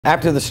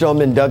After the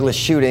Stoneman Douglas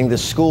shooting, the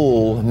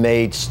school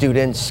made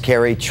students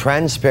carry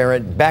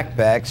transparent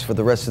backpacks for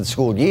the rest of the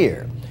school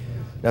year.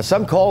 Now,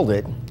 some called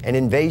it an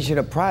invasion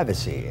of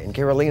privacy. And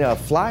Carolina, a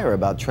flyer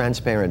about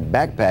transparent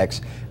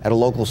backpacks at a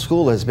local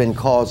school has been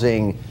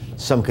causing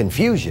some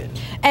confusion.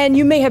 And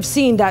you may have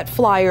seen that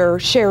flyer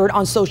shared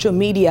on social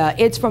media.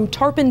 It's from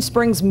Tarpon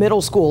Springs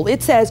Middle School.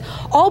 It says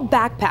all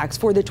backpacks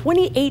for the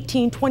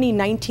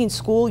 2018-2019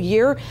 school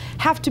year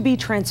have to be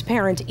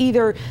transparent,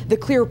 either the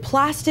clear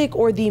plastic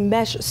or the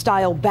mesh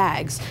style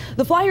bags.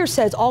 The flyer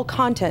says all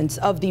contents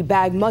of the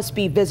bag must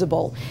be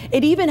visible.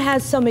 It even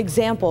has some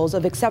examples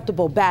of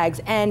acceptable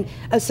bags and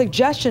a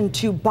suggestion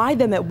to buy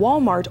them at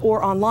Walmart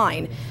or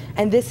online.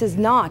 And this is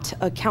not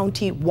a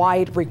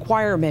county-wide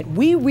requirement.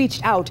 We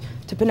reached out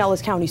to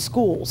Pinellas County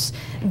Schools.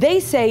 They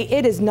say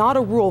it is not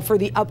a rule for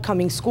the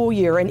upcoming school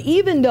year. And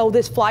even though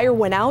this flyer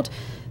went out,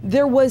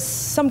 there was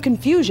some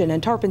confusion,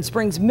 and Tarpon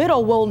Springs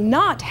Middle will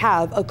not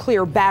have a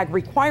clear bag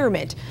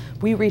requirement.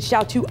 We reached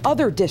out to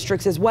other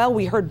districts as well.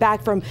 We heard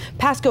back from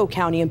Pasco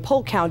County and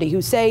Polk County,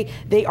 who say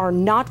they are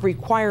not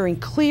requiring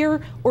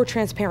clear or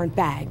transparent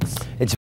bags.